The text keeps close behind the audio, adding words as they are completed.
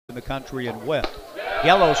in the country in whip.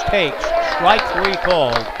 Yellows takes, strike three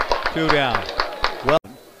called, 2 down. Well,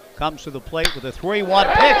 comes to the plate with a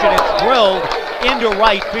 3-1 pitch, and it's drilled into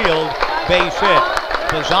right field, base hit.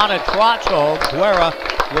 Bazana trots home. Guerra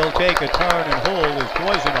will take a turn and hold as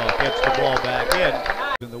Poisonov gets the ball back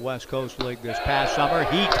in the West Coast League this past summer.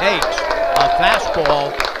 He takes a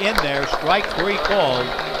fastball in there, strike three called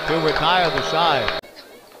to retire the side.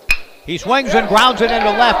 He swings and grounds it into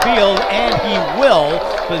left field, and he will.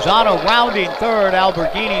 Bazana rounding third.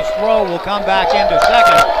 Alberghini's throw will come back into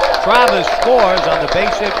second. Travis scores on the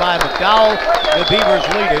base hit by McDowell. The Beavers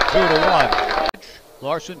lead it 2-1.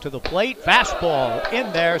 Larson to the plate. Fastball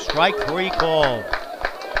in there. Strike three called.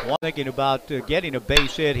 Thinking about getting a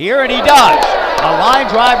base hit here, and he does. A line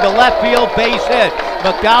drive to left field, base hit.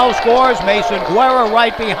 McDowell scores. Mason Guerra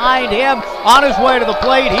right behind him. On his way to the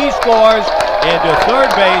plate, he scores. Into third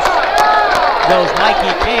base goes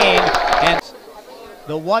Mikey Kane, and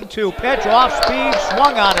the 1-2 pitch off speed,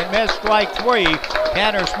 swung on and missed, strike three.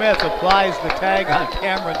 Tanner Smith applies the tag on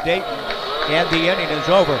Cameron Dayton, and the inning is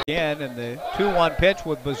over. Again, and the 2-1 pitch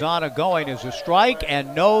with Bazana going is a strike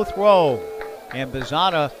and no throw. And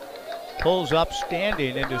Bazana pulls up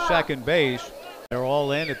standing into second base. They're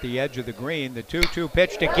all in at the edge of the green. The 2-2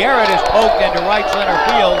 pitch to Garrett is poked into right center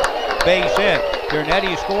field, base hit.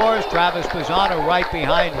 Dernetti scores. Travis Bazana right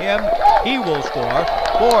behind him. He will score.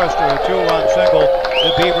 Forrester a 2-run single.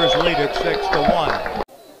 The Beavers lead it 6-1.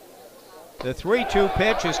 The 3-2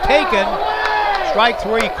 pitch is taken. Strike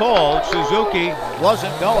three called. Suzuki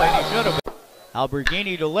wasn't going. He should have been.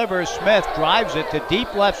 Alberghini delivers. Smith drives it to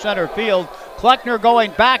deep left center field. Kleckner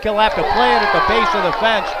going back. He'll have to play it at the base of the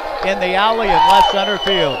fence in the alley in left center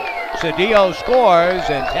field. Cedillo scores,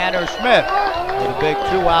 and Tanner Smith with a big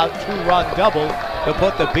 2-out, 2-run double to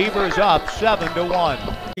put the Beavers up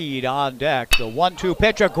 7-1. Feed on deck. The 1-2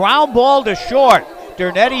 pitch, a ground ball to short.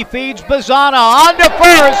 Dernetti feeds Bazana on to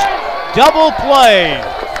first. Double play.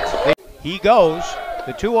 He goes.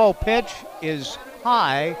 The 2-0 pitch is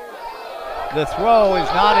high. The throw is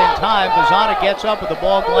not in time. Bazana gets up with the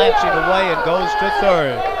ball glancing away and goes to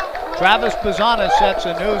third. Travis Bazana sets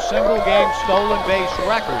a new single-game stolen base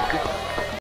record.